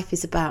 your life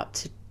is about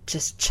to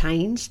just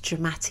change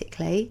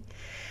dramatically.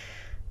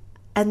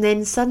 And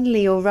then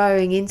suddenly you're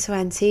rowing into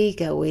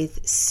Antigua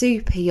with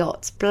super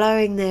yachts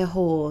blowing their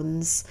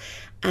horns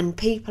and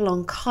people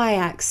on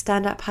kayaks,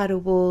 stand-up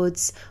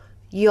paddleboards,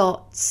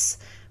 yachts,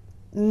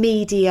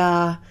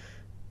 media,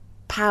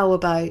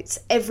 powerboats.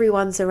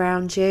 Everyone's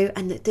around you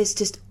and there's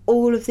just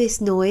all of this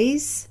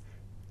noise.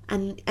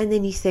 And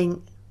then you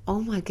think,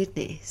 oh my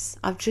goodness,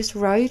 I've just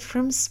rowed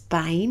from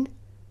Spain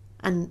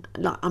and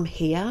like I'm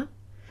here.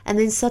 And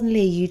then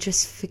suddenly you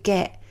just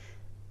forget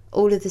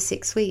all of the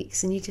 6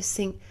 weeks and you just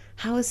think,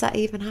 how has that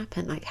even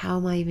happened? Like, how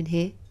am I even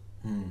here?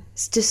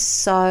 It's just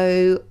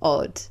so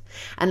odd.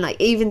 And like,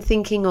 even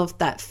thinking of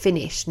that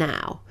finish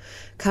now,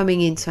 coming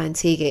into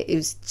Antigua, it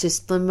was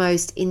just the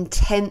most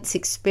intense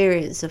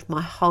experience of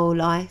my whole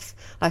life.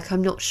 Like,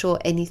 I'm not sure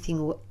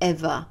anything will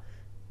ever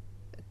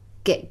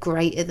get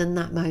greater than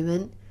that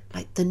moment.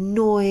 Like, the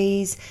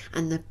noise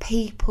and the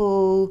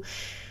people,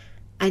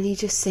 and you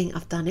just think,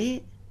 I've done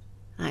it.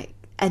 Like,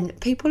 and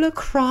people are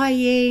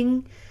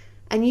crying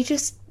and you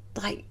just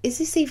like, is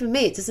this even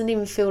me? It didn't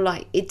even feel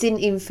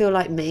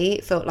like me.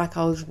 It felt like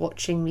I was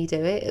watching me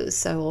do it. It was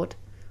so odd.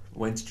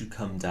 When did you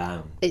come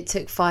down? It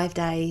took 5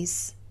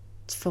 days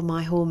for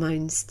my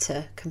hormones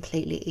to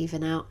completely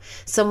even out.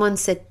 Someone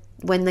said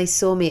when they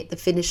saw me at the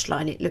finish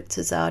line, it looked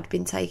as though I'd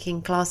been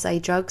taking Class A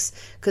drugs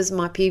because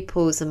my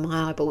pupils and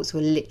my eyeballs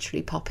were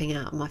literally popping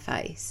out of my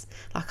face.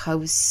 Like, I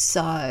was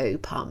so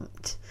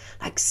pumped,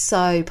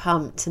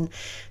 and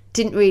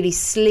didn't really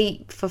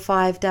sleep for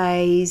 5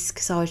 days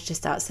because I was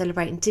just out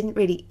celebrating. Didn't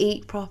really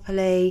eat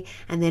properly.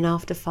 And then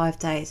after 5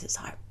 days, it's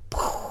like,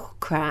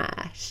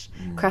 crash,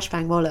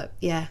 bang, wallop.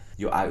 Yeah.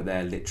 You're out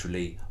there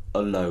literally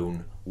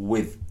alone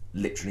with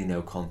literally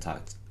no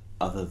contact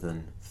other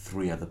than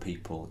 3 other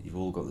people. You've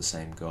all got the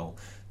same goal.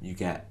 You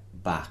get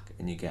back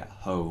and you get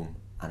home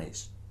and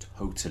it's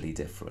totally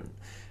different.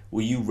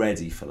 Were you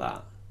ready for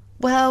that?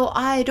 Well,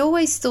 I'd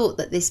always thought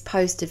that this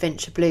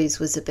post-adventure blues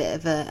was a bit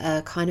of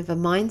a kind of a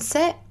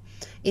mindset,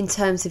 in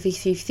terms of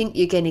if you think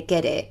you're going to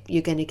get it,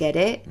 you're going to get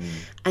it.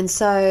 And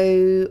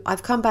so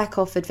I've come back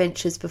off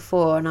adventures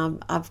before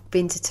and I've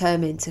been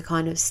determined to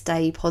kind of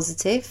stay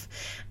positive,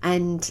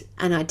 and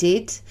I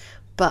did.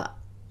 But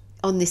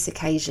on this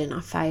occasion,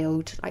 I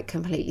failed, like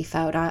completely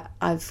failed.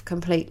 I've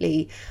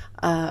completely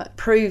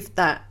proved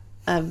that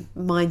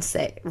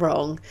mindset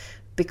wrong,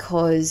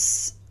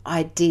 because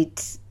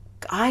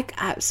I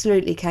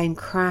absolutely came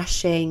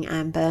crashing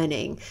and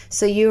burning.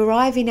 So you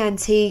arrive in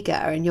Antigua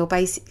and you're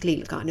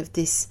basically kind of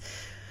this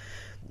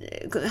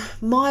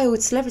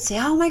mild celebrity.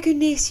 Oh my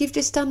goodness, you've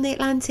just done the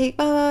Atlantic.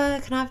 Oh,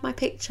 can I have my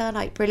picture?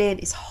 Like,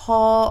 brilliant. It's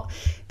hot.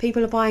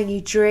 People are buying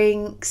you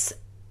drinks.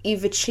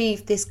 You've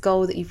achieved this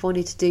goal that you've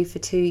wanted to do for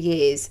 2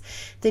 years.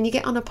 Then you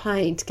get on a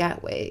plane to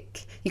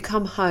Gatwick. You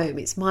come home.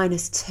 It's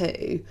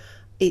 -2.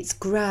 It's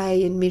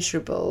grey and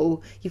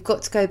miserable. You've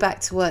got to go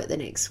back to work the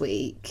next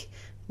week.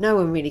 No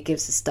one really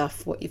gives a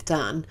stuff what you've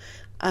done.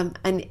 And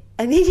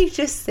then you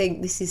just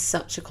think, this is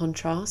such a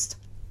contrast.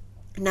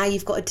 Now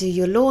you've got to do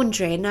your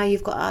laundry, and now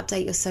you've got to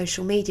update your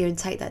social media and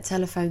take that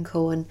telephone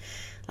call. And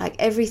like,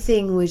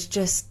 everything was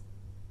just,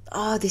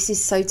 oh, this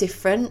is so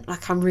different.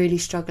 Like, I'm really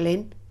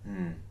struggling.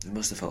 It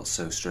must have felt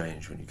so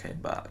strange when you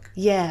came back.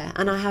 Yeah,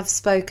 and I have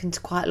spoken to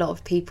quite a lot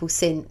of people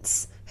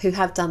since who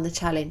have done the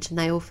challenge, and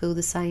they all feel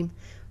the same.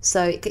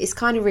 So it's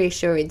kind of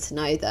reassuring to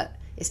know that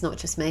it's not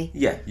just me.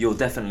 Yeah, you're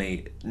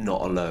definitely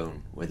not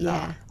alone with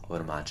that, I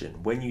would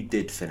imagine. When you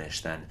did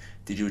finish then,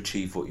 did you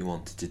achieve what you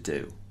wanted to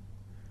do?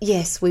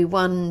 Yes, we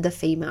won the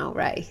female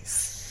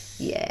race.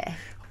 Yeah,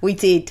 we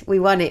did.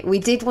 We won it. We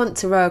did want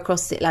to row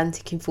across the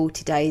Atlantic in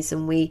 40 days,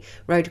 and we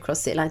rowed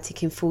across the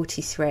Atlantic in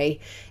 43.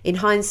 In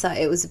hindsight,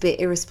 it was a bit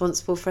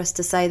irresponsible for us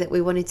to say that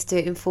we wanted to do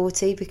it in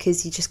 40,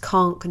 because you just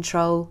can't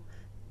control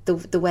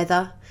the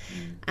weather.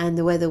 And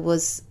the weather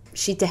was,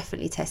 she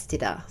definitely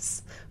tested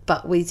us.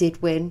 But we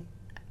did win.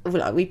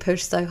 Like, we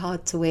pushed so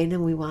hard to win,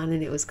 and we won,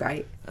 and it was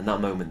great. And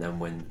that moment then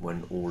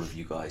when all of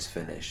you guys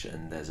finish,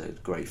 and there's a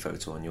great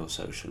photo on your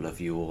social of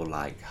you all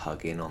like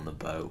hugging on the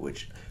boat,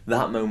 which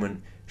that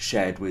moment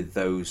shared with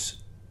those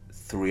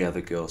 3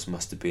 other girls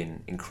must have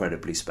been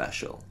incredibly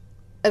special.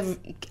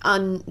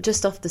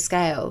 Just off the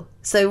scale.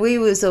 So we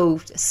was all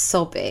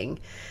sobbing.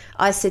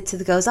 I said to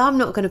the girls, I'm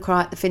not going to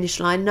cry at the finish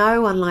line.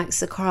 No one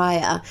likes a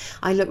crier.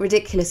 I look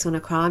ridiculous when I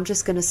cry. I'm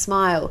just going to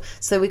smile.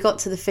 So we got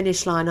to the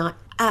finish line. I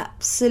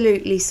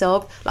absolutely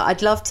sobbed. Like,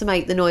 I'd love to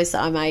make the noise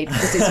that I made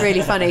because it's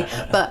really funny.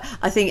 But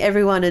I think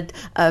everyone had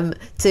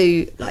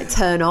to like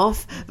turn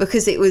off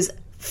because it was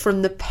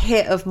from the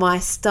pit of my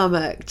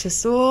stomach.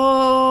 Just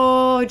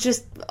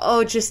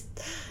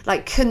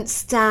like couldn't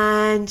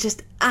stand,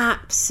 just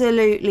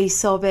absolutely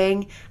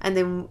sobbing. And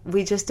then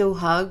we just all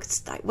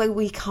hugged, like, well,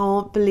 we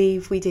can't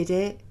believe we did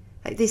it.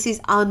 Like, this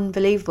is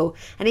unbelievable.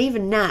 And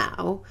even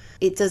now,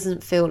 it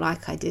doesn't feel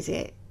like I did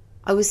it.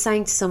 I was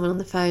saying to someone on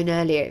the phone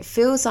earlier, it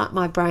feels like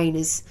my brain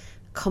has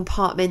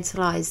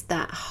compartmentalised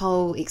that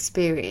whole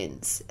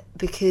experience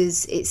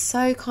because it's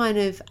so kind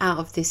of out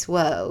of this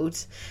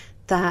world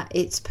that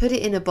it's put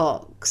it in a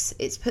box,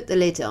 it's put the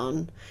lid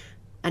on,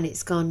 and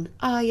it's gone,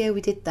 oh yeah,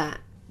 we did that.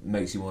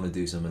 Makes you want to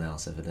do something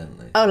else,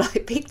 evidently. Oh,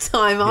 like big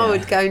time. Yeah. I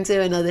would go and do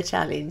another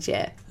challenge,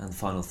 yeah. And the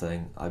final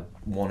thing, I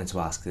wanted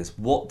to ask this.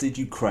 What did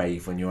you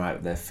crave when you were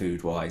out there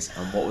food-wise?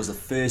 And what was the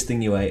first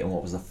thing you ate and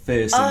what was the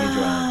first thing you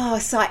drank? Oh,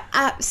 so I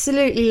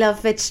absolutely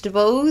love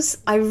vegetables.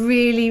 I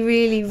really,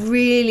 really,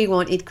 really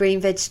wanted green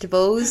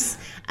vegetables.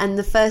 And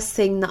the first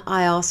thing that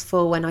I asked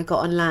for when I got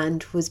on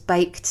land was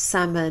baked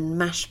salmon,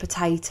 mashed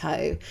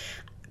potato,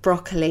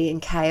 broccoli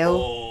and kale.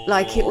 Oh.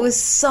 Like, it was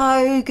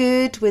so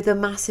good with a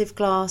massive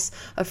glass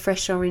of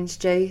fresh orange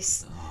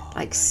juice.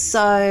 Like, amazing.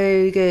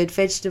 So good.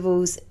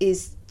 Vegetables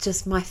is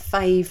just my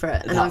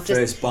favourite. And that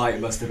first bite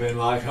must have been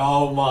like,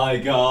 oh my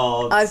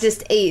God. I've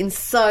just eaten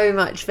so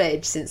much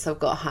veg since I've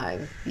got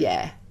home.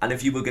 Yeah. And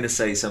if you were going to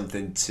say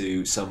something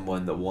to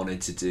someone that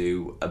wanted to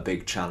do a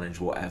big challenge,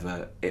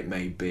 whatever it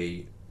may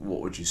be, what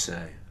would you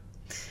say?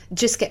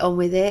 Just get on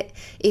with it.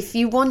 If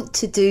you want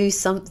to do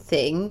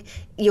something,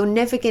 you're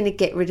never going to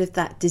get rid of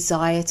that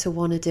desire to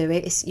want to do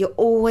it. You're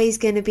always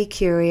going to be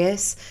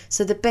curious.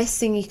 So the best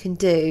thing you can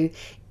do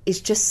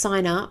is just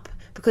sign up,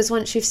 because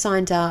once you've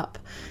signed up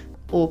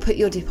or put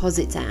your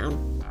deposit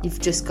down, you've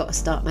just got to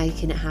start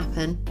making it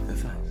happen.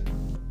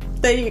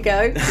 Perfect. There you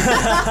go.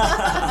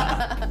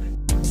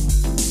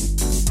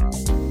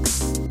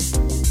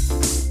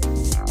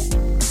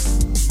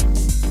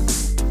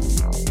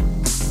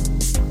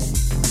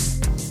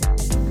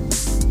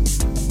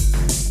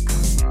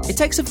 It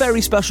takes a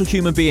very special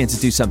human being to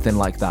do something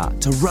like that,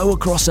 to row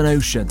across an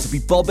ocean, to be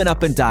bobbing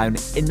up and down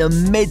in the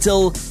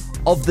middle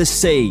of the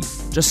sea,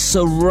 just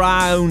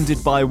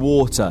surrounded by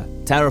water.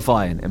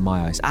 Terrifying in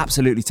my eyes,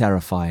 absolutely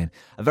terrifying.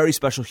 A very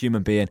special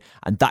human being,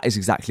 and that is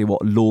exactly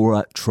what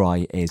Laura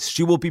Try is.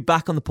 She will be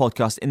back on the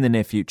podcast in the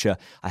near future,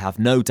 I have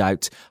no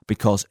doubt,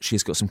 because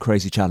she's got some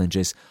crazy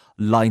challenges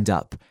lined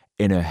up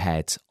in her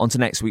head. On to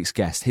next week's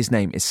guest. His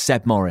name is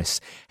Seb Morris.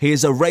 He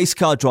is a race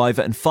car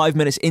driver, and 5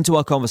 minutes into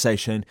our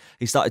conversation,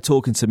 he started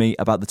talking to me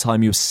about the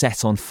time he was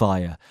set on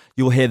fire.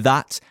 You'll hear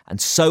that and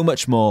so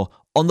much more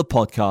on the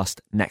podcast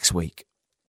next week.